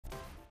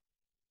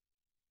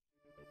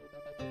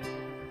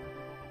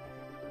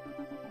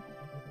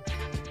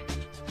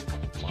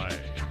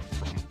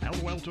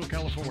Alto,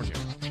 California.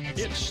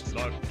 It's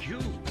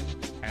theCUBE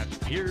at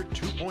Peer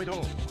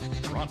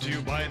 2.0. Brought to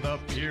you by the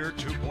Peer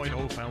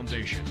 2.0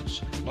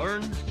 Foundations.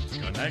 Learn,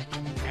 connect,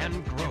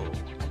 and grow.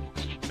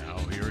 Now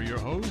here are your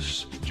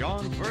hosts,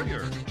 John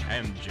Furrier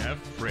and Jeff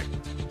Frick.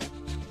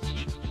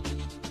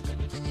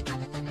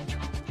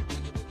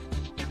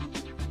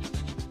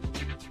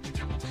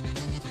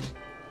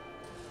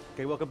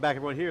 Okay, welcome back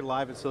everyone here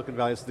live in Silicon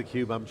Valley. This is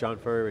theCUBE. I'm John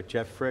Furrier with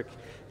Jeff Frick.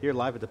 Here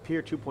live at the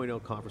Peer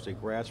 2.0 conference, a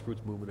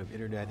grassroots movement of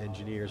internet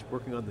engineers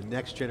working on the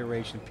next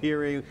generation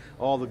peering,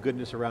 all the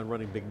goodness around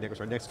running big networks.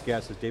 Our next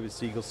guest is David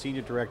Siegel,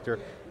 Senior Director,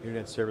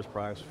 Internet Service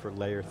Products for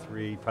Layer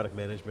 3 Product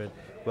Management.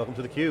 Welcome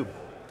to theCUBE.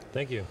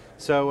 Thank you.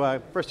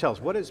 So first tell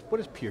us, what is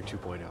Peer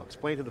 2.0?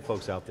 Explain to the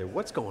folks out there,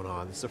 what's going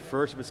on? It's the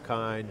first of its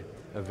kind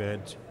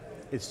event.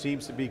 It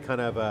seems to be kind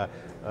of an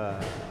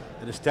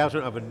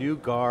establishment of a new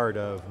guard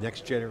of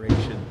next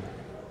generation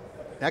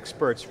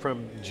experts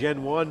from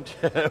Gen 1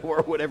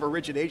 or whatever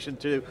origination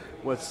to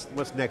what's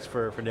next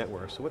for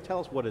networks. So tell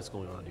us what is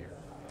going on here.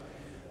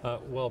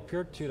 Well,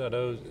 Peer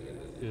 2.0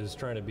 is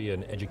trying to be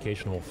an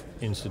educational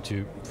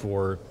institute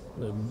for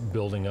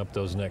building up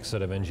those next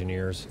set of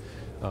engineers.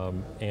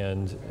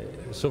 And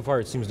so far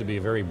it seems to be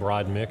a very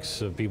broad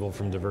mix of people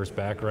from diverse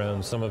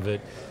backgrounds. Some of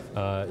it,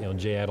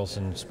 Jay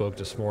Adelson spoke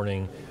this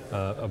morning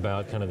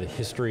about kind of the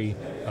history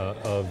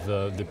of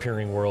the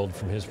peering world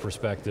from his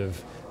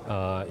perspective,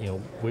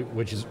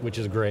 which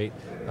is great,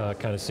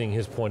 kind of seeing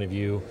his point of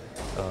view.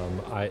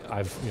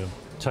 I've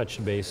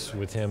touched base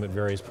with him at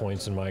various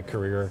points in my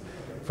career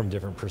from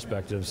different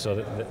perspectives, so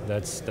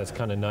that's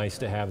kind of nice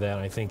to have that.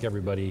 And I think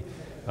everybody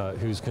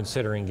who's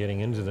considering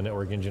getting into the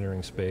network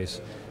engineering space,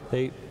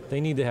 they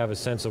need to have a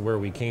sense of where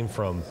we came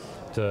from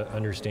to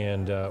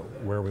understand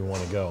where we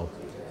want to go.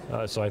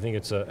 So I think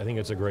it's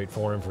a great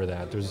forum for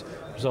that. There's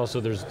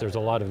a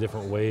lot of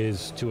different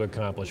ways to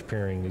accomplish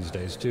peering these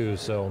days too.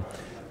 So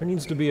there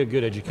needs to be a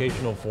good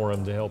educational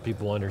forum to help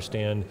people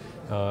understand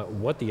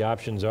what the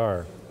options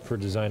are for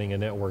designing a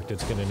network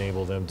that's going to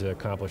enable them to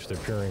accomplish their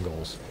peering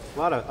goals. A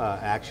lot of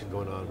action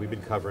going on. We've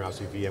been covering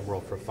obviously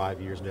VMworld for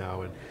 5 years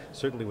now, and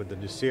certainly with the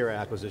Nicira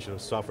acquisition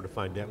of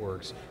software-defined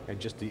networks and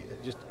just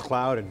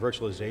cloud and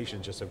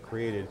virtualization just have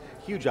created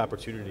huge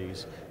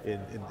opportunities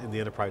in the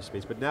enterprise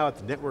space. But now at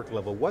the network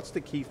level, what's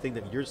the key thing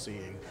that you're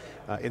seeing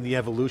in the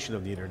evolution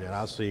of the internet?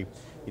 Obviously,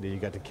 you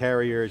got the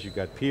carriers, you've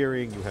got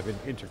peering, you have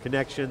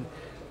interconnection.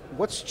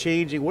 What's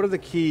changing? What are the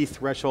key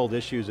threshold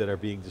issues that are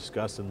being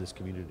discussed in this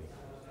community?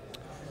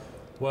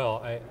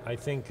 Well, I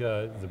think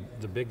the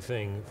big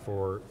thing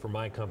for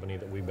my company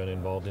that we've been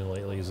involved in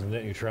lately is the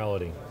net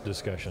neutrality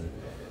discussion.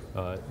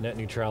 Net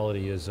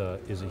neutrality is a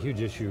huge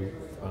issue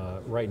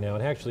right now.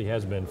 It actually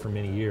has been for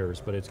many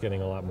years, but it's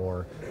getting a lot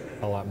more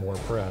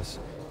press.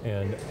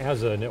 And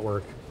as a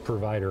network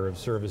provider of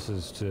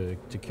services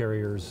to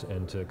carriers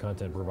and to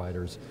content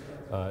providers,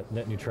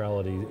 net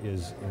neutrality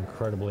is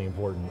incredibly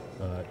important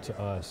to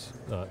us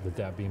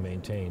that be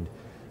maintained.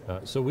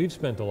 So we've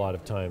spent a lot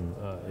of time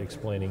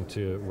explaining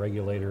to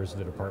regulators,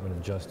 the Department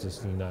of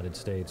Justice in the United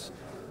States,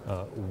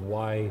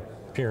 why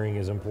peering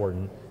is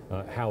important,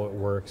 how it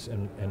works,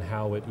 and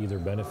how it either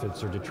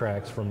benefits or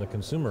detracts from the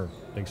consumer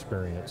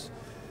experience.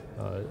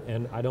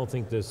 And I don't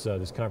think this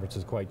conference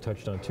has quite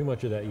touched on too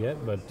much of that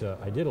yet, but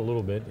I did a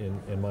little bit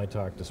in my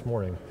talk this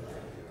morning,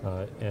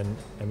 and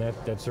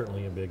that's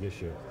certainly a big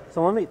issue.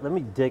 So let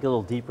me dig a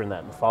little deeper in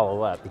that and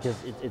follow up, because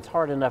it's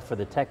hard enough for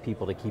the tech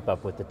people to keep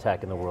up with the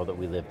tech in the world that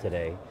we live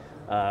today.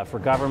 For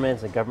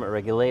governments and government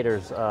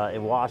regulators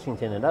in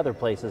Washington and other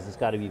places, it's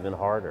got to be even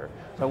harder.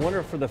 So I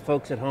wonder for the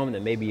folks at home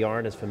that maybe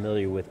aren't as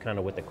familiar with kind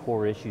of what the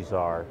core issues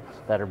are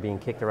that are being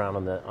kicked around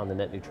on the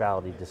net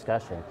neutrality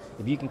discussion,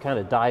 if you can kind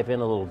of dive in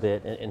a little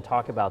bit and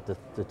talk about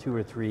the 2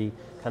 or 3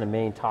 kind of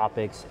main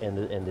topics and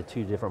the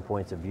 2 different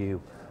points of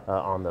view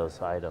on those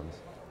items.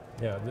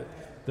 Yeah,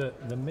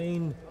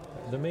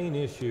 the main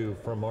issue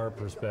from our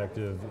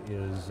perspective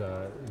is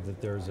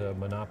that there's a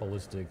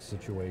monopolistic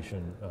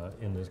situation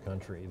in this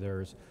country.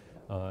 There's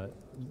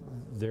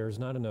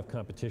not enough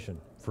competition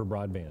for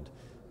broadband.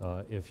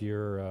 If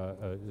you're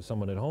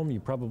someone at home, you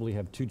probably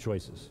have 2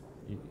 choices,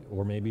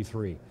 or maybe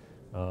 3,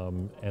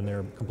 and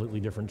they're completely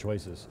different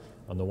choices.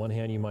 On the one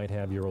hand, you might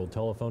have your old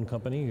telephone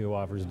company who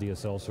offers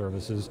DSL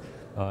services.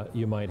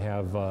 You might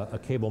have a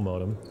cable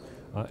modem.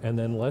 And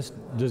then less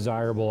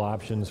desirable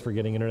options for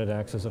getting internet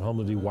access at home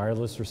would be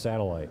wireless or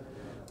satellite.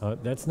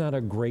 That's not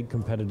a great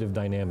competitive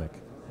dynamic,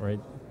 right?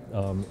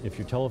 If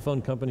your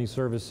telephone company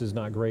service is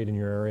not great in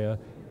your area,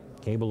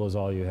 cable is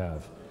all you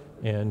have.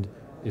 And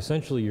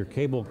essentially your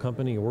cable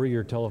company or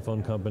your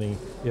telephone company,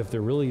 if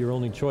they're really your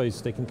only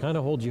choice, they can kind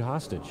of hold you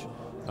hostage.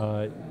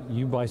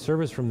 You buy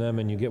service from them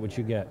and you get what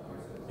you get.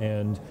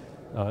 And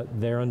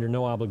they're under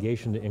no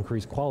obligation to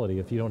increase quality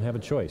if you don't have a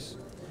choice.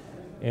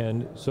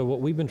 And so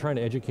what we've been trying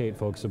to educate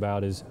folks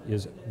about is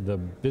the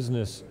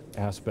business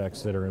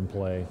aspects that are in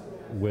play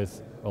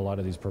with a lot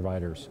of these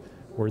providers,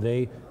 where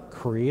they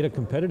create a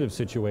competitive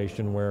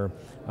situation where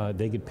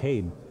they get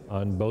paid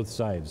on both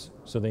sides.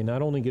 So they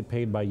not only get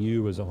paid by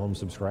you as a home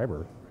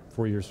subscriber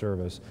for your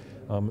service,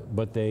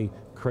 but they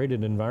create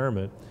an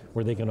environment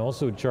where they can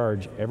also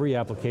charge every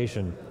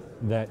application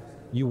that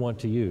you want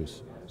to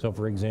use. So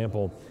for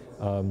example,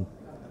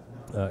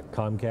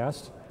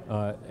 Comcast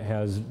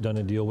has done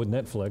a deal with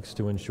Netflix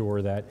to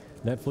ensure that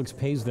Netflix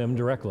pays them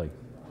directly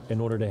in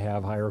order to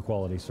have higher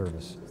quality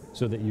service,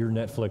 so that your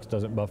Netflix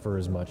doesn't buffer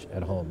as much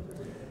at home.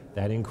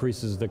 That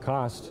increases the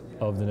cost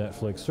of the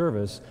Netflix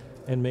service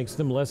and makes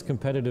them less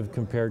competitive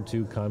compared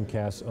to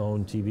Comcast's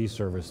own TV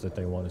service that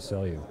they want to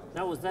sell you.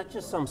 Now, was that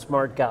just some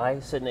smart guy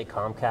sitting at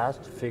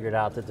Comcast figured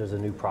out that there's a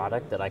new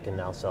product that I can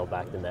now sell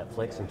back to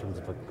Netflix in terms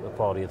of a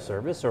quality of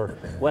service, or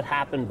what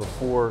happened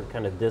before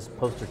kind of this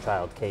poster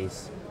child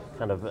case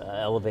kind of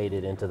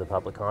elevated into the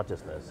public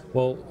consciousness?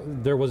 Well,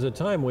 there was a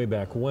time way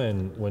back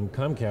when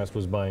Comcast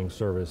was buying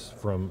service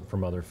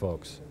from other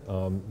folks.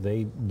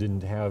 They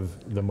didn't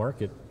have the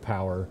market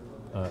power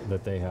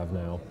that they have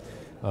now.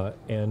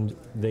 And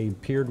they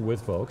peered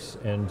with folks,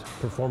 and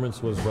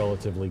performance was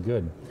relatively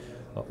good.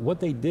 What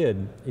they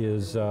did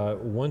is,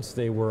 once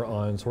they were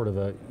on sort of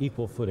an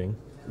equal footing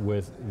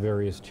with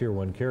various tier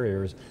 1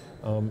 carriers,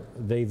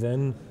 they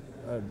then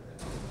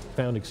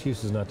found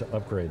excuses not to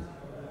upgrade.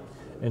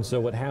 And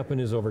so what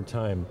happened is, over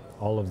time,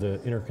 all of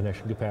the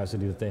interconnection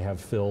capacity that they have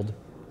filled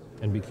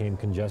and became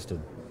congested.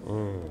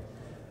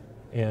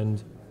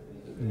 And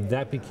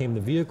that became the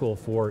vehicle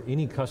for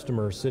any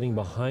customer sitting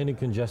behind a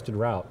congested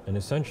route, and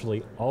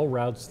essentially all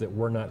routes that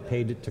were not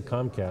paid to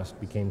Comcast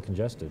became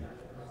congested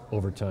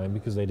over time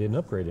because they didn't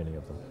upgrade any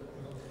of them.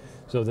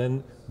 So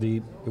then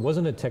it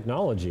wasn't a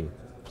technology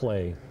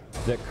play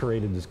that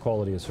created this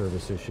quality of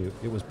service issue,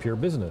 it was pure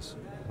business.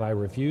 If I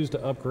refuse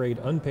to upgrade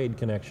unpaid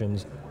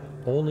connections,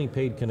 only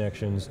paid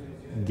connections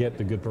get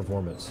the good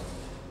performance.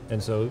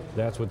 And so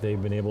that's what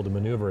they've been able to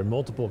maneuver, and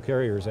multiple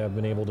carriers have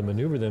been able to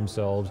maneuver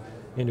themselves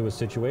into a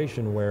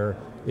situation where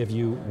if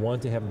you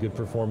want to have good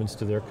performance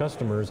to their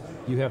customers,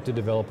 you have to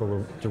develop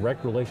a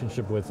direct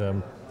relationship with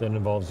them that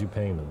involves you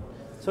paying them.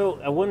 So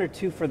I wonder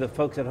too, for the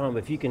folks at home,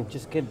 if you can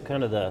just give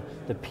kind of the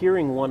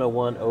peering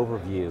 101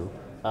 overview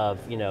of,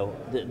 you know,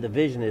 the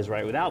vision is,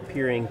 right, without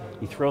peering,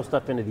 you throw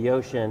stuff into the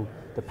ocean,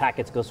 the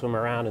packets go swim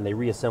around and they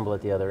reassemble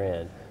at the other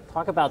end.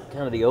 Talk about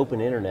kind of the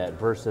open internet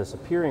versus a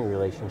peering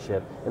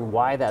relationship, and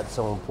why that's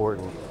so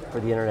important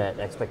for the internet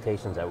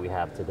expectations that we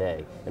have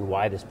today, and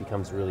why this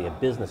becomes really a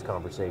business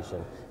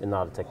conversation and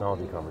not a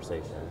technology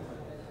conversation.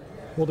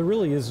 Well, there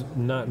really is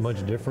not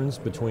much difference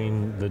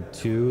between the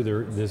two.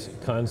 This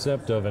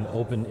concept of an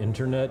open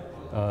internet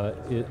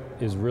it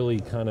is really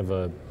kind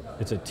of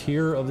it's a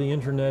tier of the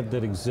internet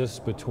that exists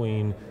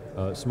between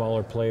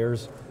smaller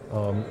players,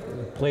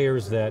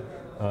 players that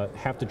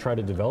have to try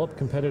to develop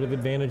competitive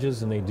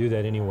advantages, and they do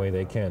that any way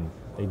they can.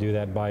 They do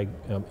that by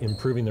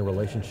improving the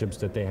relationships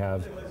that they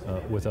have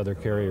with other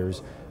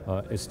carriers,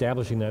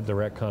 establishing that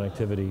direct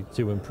connectivity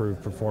to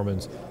improve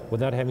performance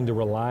without having to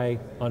rely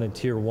on a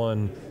tier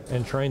 1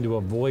 and trying to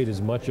avoid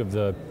as much of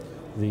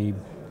the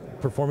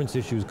performance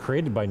issues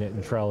created by net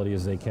neutrality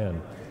as they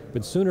can.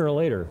 But sooner or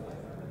later,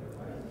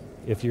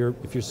 if you're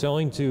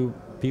selling to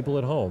people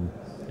at home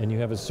and you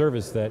have a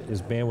service that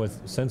is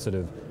bandwidth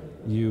sensitive,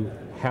 you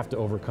have to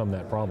overcome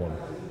that problem.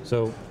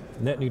 So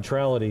net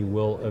neutrality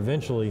will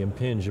eventually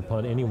impinge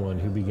upon anyone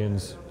who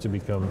begins to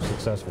become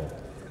successful.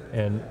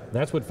 And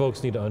that's what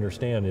folks need to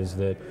understand, is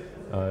that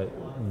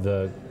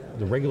the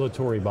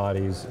regulatory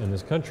bodies in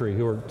this country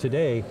who are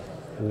today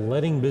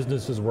letting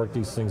businesses work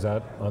these things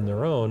out on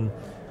their own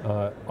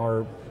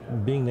are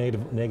being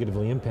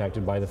negatively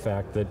impacted by the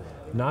fact that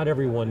not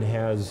everyone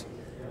has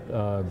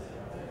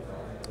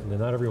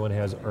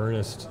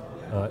earnest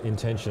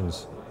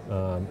intentions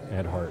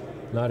at heart.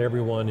 Not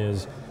everyone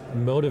is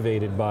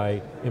motivated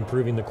by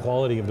improving the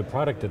quality of the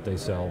product that they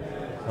sell.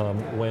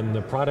 When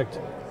the product,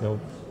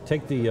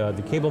 take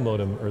the cable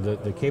modem, or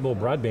the cable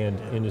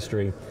broadband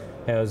industry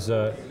has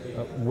a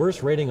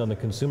worse rating on the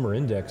consumer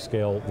index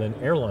scale than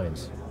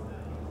airlines.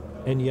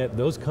 And yet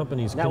those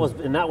companies— that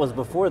was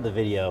before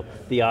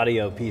the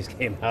audio piece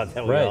came out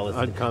that we all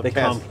listened to, the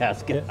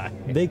Comcast guy.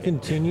 They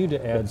continue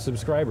to add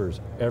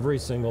subscribers every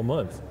single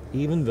month,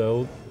 even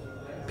though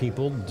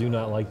people do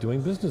not like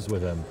doing business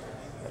with them.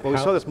 Well, we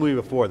saw this movie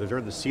before.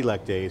 During the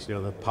CLEC days,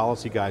 the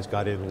policy guys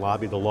got in and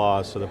lobbied the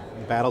laws, so the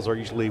battles are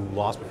usually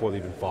lost before they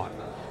even fought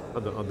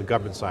on the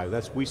government side.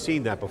 We've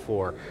seen that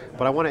before.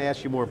 But I want to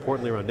ask you more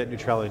importantly around net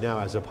neutrality now,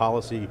 as the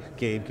policy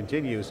game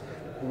continues,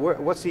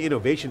 what's the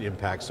innovation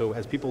impact? So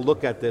as people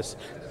look at this,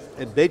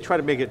 and they try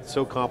to make it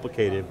so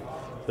complicated,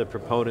 the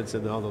proponents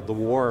and the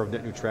war of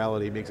net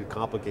neutrality makes it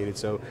complicated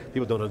so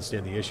people don't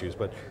understand the issues.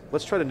 But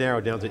let's try to narrow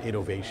it down to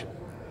innovation.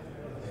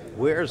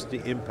 Where's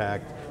the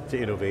impact to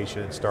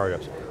innovation and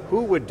startups?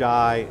 Who would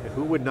die,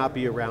 who would not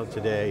be around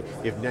today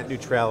if net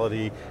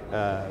neutrality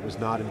was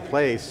not in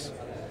place,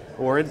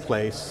 or in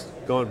place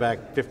going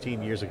back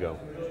 15 years ago?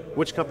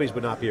 Which companies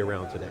would not be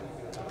around today,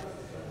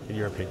 in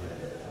your opinion?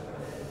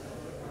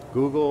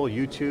 Google,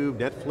 YouTube,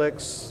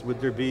 Netflix, would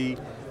there be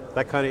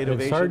that kind of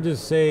innovation? It's hard to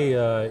say,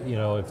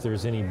 if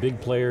there's any big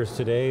players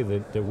today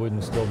that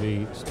wouldn't still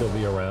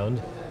be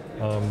around.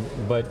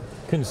 But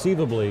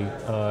conceivably,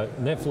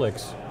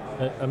 Netflix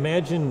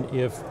Imagine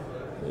if,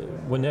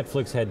 when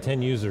Netflix had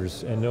 10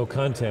 users and no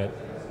content,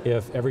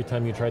 if every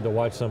time you tried to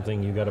watch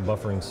something you got a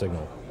buffering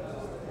signal.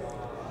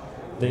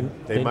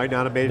 They might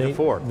not have made it to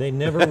 4. They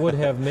never would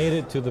have made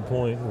it to the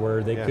point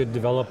where they could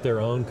develop their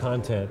own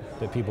content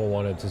that people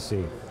wanted to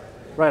see.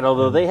 Right,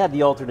 although they had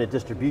the alternate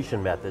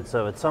distribution method,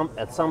 so at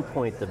some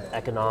point the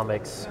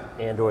economics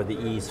and/or the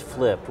ease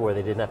flipped where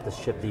they didn't have to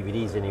ship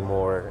DVDs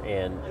anymore,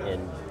 and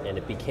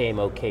it became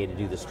okay to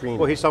do the streaming.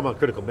 Well, he's talking about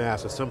critical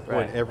mass. At some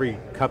point, every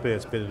company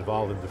that's been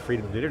involved in the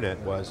freedom of the internet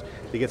was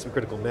to get some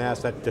critical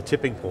mass. That the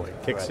tipping point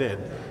kicks in,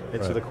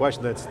 and so the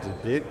question that's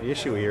the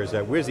issue here is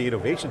that where's the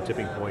innovation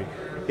tipping point?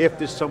 If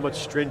there's so much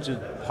stringent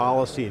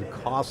policy and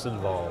costs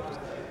involved,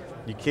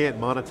 you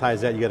can't monetize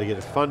that. You got to get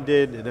it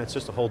funded, and that's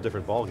just a whole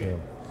different ballgame.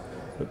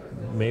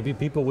 Maybe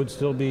people would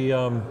still be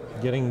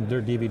getting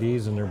their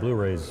DVDs and their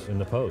Blu-rays in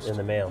the post. In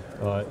the mail.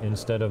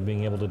 Instead of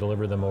being able to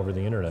deliver them over the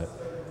internet.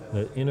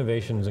 The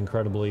innovation is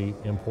incredibly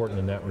important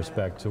in that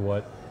respect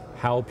to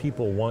how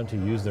people want to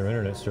use their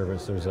internet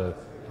service. There's a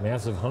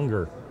massive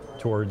hunger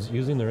towards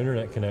using their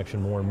internet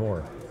connection more and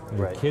more.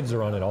 Your kids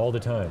are on it all the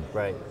time.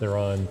 Right. They're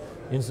on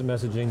instant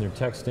messaging, they're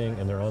texting,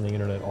 and they're on the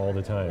internet all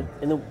the time.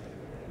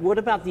 What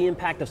about the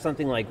impact of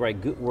something like,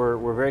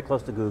 we're very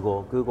close to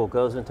Google. Google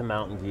goes into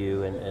Mountain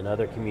View and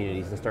other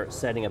communities and starts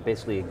setting up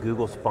basically a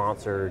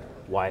Google-sponsored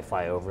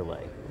Wi-Fi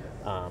overlay.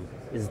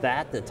 Is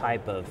that the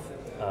type of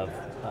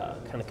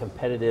kind of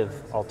competitive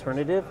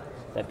alternative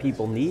that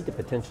people need to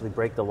potentially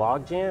break the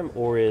logjam,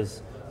 or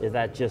is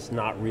that just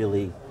not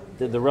really,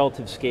 the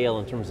relative scale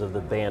in terms of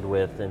the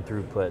bandwidth and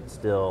throughput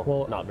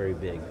still not very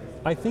big?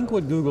 I think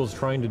what Google's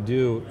trying to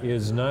do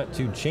is not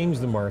to change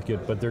the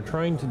market, but they're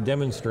trying to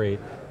demonstrate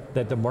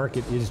that the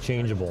market is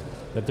changeable,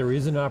 that there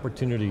is an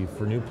opportunity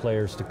for new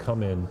players to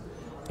come in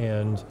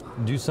and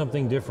do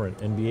something different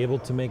and be able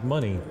to make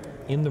money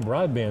in the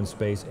broadband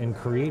space and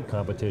create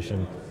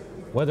competition.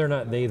 Whether or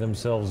not they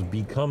themselves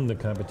become the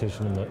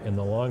competition in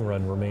the long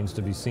run remains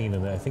to be seen,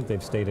 and I think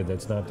they've stated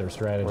that's not their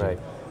strategy. Right.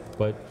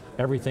 But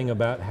everything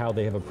about how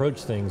they have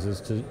approached things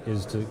is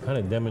to kind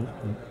of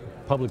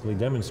publicly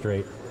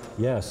demonstrate,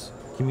 yes,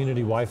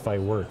 community Wi-Fi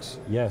works.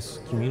 Yes,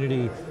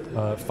 community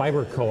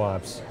fiber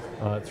co-ops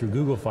through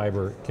Google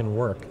Fiber can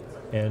work,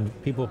 and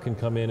people can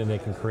come in and they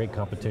can create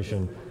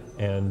competition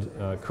and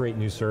create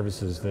new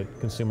services that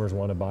consumers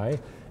want to buy,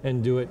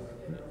 and do it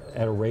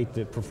at a rate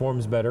that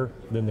performs better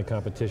than the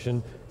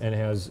competition and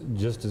has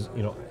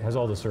has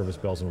all the service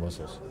bells and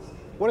whistles.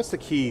 What is the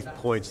key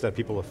points that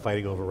people are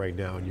fighting over right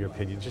now, in your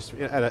opinion? Just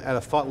at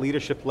a thought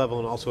leadership level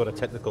and also at a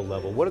technical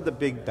level, what are the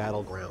big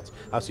battlegrounds?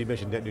 Obviously you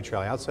mentioned net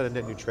neutrality. Outside of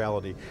net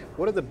neutrality,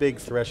 what are the big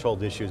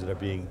threshold issues that are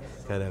being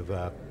kind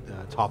of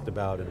talked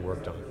about and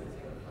worked on?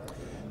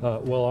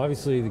 Well,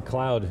 obviously the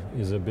cloud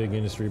is a big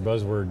industry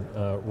buzzword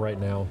right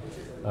now.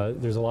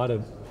 There's a lot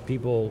of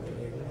people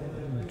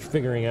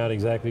figuring out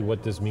exactly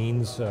what this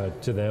means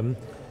to them,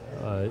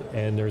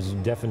 and there's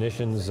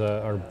definitions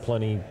are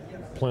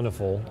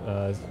plentiful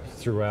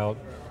throughout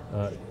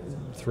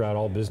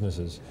all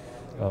businesses.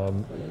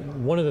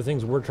 One of the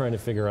things we're trying to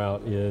figure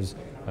out is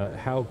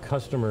how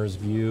customers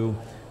view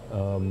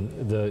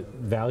the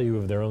value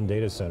of their own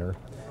data center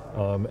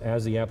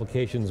as the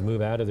applications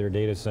move out of their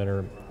data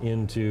center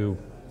into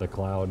the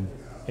cloud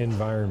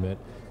environment,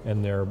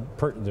 and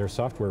their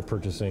software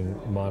purchasing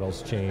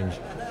models change.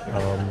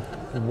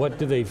 What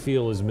do they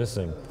feel is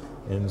missing?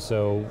 And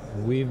so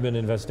we've been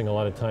investing a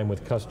lot of time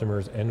with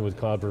customers and with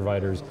cloud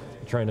providers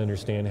trying to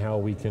understand how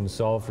we can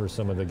solve for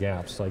some of the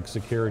gaps, like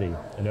security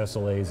and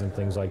SLAs and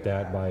things like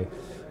that,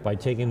 by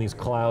taking these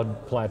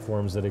cloud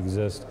platforms that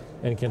exist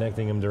and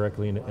connecting them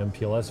directly into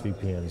MPLS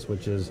VPNs,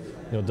 which is,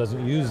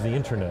 doesn't use the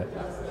internet,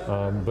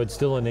 but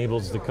still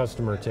enables the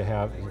customer to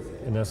have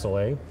an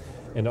SLA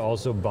and to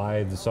also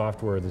buy the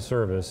software, the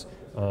service,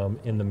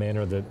 in the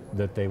manner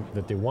that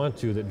they want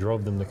to, that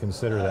drove them to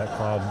consider that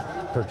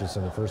cloud purchase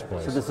in the first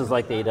place. So this is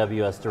like the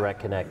AWS Direct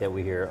Connect that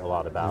we hear a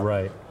lot about.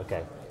 Right.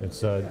 Okay.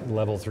 It's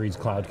Level 3's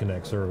Cloud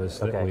Connect service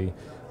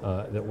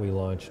that we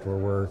launched,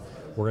 where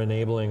we're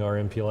enabling our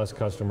MPLS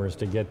customers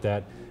to get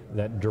that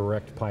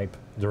direct pipe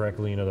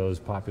directly into those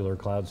popular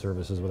cloud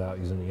services without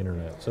using the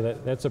internet. So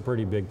that's a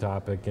pretty big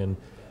topic,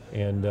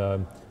 and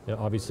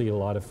obviously a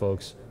lot of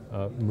folks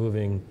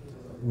moving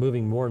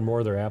more and more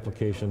of their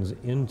applications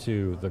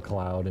into the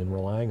cloud and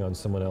relying on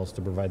someone else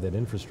to provide that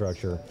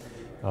infrastructure.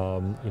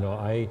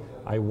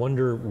 I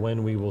wonder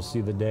when we will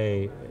see the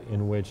day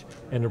in which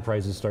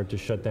enterprises start to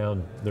shut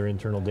down their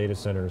internal data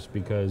centers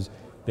because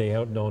they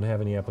don't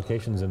have any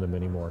applications in them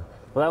anymore.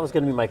 Well, that was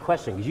going to be my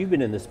question, because you've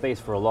been in this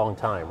space for a long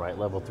time, right?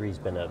 Level 3's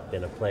been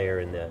a player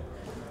in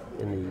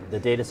the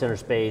data center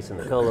space and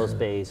the colo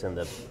space and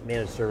the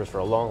managed service for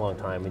a long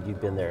time, and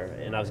you've been there.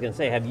 And I was going to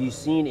say, have you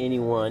seen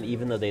anyone,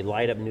 even though they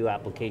light up new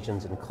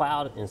applications in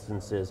cloud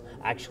instances,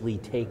 actually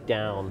take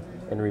down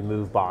and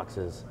remove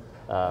boxes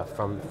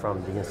from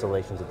the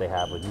installations that they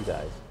have with you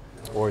guys?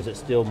 Or is it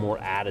still more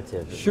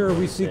additive? Sure,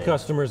 we see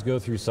customers go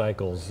through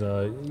cycles.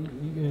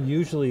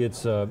 Usually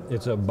it's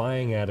a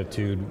buying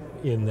attitude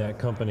in that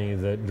company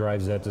that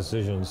drives that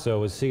decision.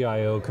 So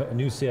a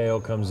new CIO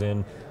comes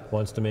in,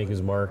 wants to make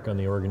his mark on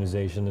the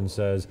organization and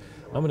says,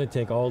 I'm going to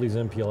take all these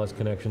MPLS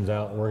connections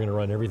out and we're going to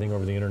run everything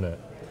over the internet.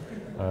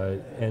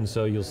 And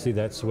so you'll see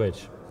that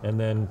switch. And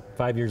then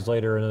 5 years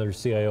later, another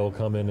CIO will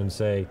come in and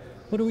say,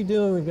 what are we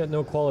doing? We've got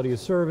no quality of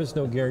service,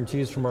 no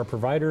guarantees from our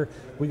provider.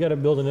 We got to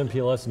build an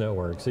MPLS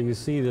network. So you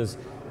see this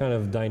kind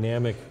of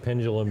dynamic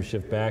pendulum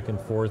shift back and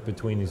forth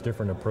between these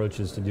different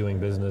approaches to doing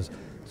business.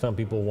 Some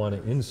people want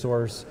to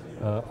insource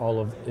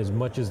as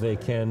much as they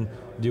can,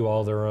 do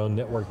all their own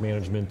network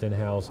management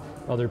in-house.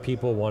 Other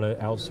people want to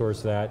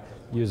outsource that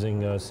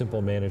using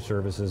simple managed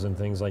services and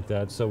things like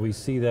that. So we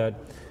see that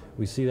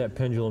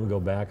pendulum go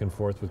back and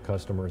forth with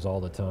customers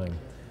all the time.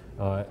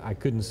 I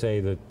couldn't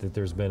say that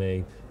there's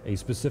been a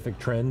specific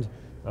trend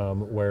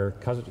where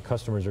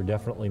customers are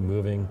definitely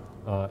moving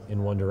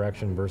in one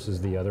direction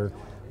versus the other.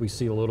 We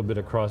see a little bit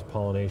of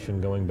cross-pollination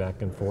going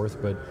back and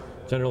forth, but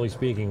generally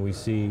speaking, we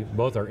see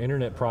both our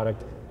internet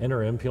product and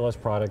our MPLS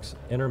products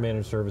and our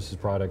managed services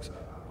products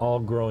all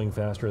growing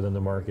faster than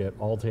the market,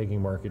 all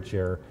taking market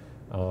share,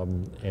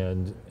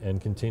 and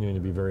continuing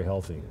to be very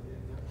healthy.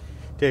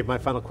 Dave, my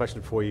final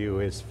question for you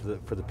is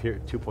for the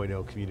Peer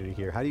 2.0 community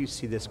here. How do you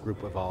see this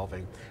group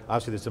evolving?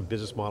 Obviously there's some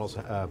business models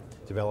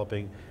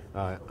developing.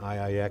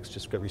 IIX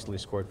just recently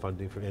scored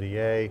funding from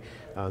NEA.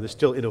 There's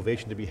still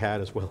innovation to be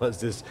had as well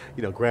as this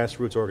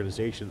grassroots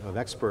organization of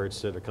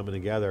experts that are coming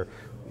together.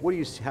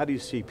 How do you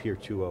see Peer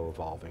 2.0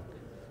 evolving?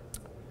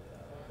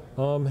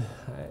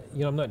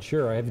 I'm not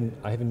sure. I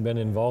haven't been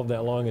involved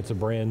that long. It's a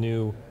brand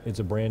new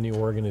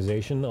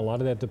organization. A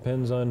lot of that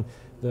depends on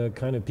the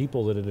kind of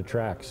people that it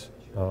attracts.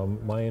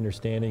 My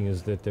understanding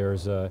is that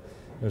there's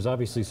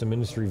obviously some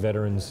industry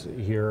veterans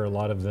here. A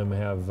lot of them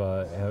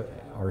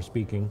are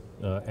speaking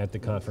at the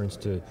conference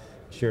to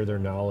share their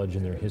knowledge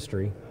and their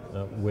history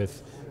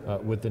with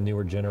the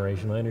newer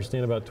generation. I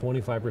understand about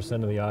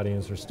 25% of the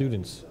audience are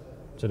students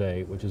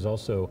today, which is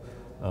also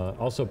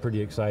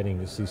pretty exciting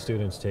to see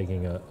students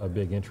taking a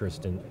big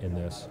interest in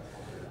this.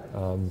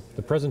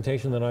 The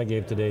presentation that I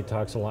gave today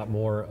talks a lot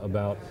more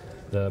about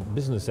the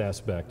business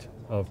aspect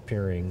of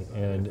peering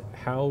and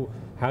how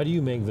do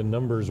you make the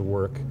numbers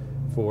work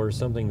for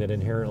something that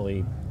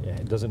inherently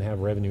doesn't have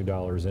revenue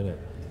dollars in it.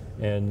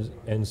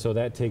 And so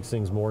that takes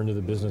things more into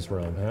the business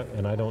realm.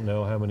 And I don't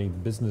know how many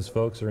business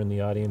folks are in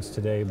the audience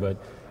today, but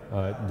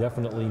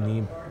definitely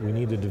we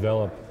need to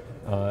develop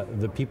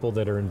the people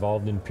that are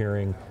involved in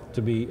peering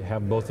to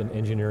have both an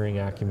engineering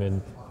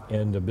acumen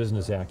and a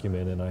business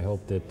acumen, and I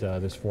hope that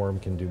this forum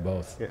can do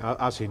both. Yeah,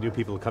 obviously new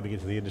people are coming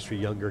into the industry,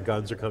 younger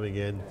guns are coming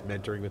in,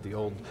 mentoring with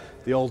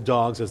the old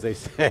dogs, as they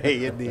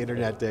say, in the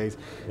internet days.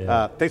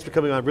 Yeah. Thanks for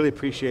coming on, really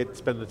appreciate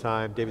spending the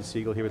time. David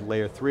Siegel here with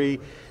Layer 3.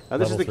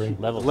 Level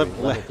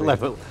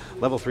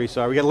 3,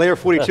 sorry. We got Layer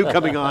 42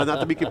 coming on, not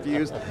to be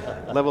confused.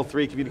 Level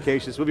 3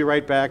 communications. We'll be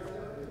right back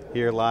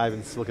here live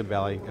in Silicon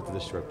Valley after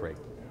this short break.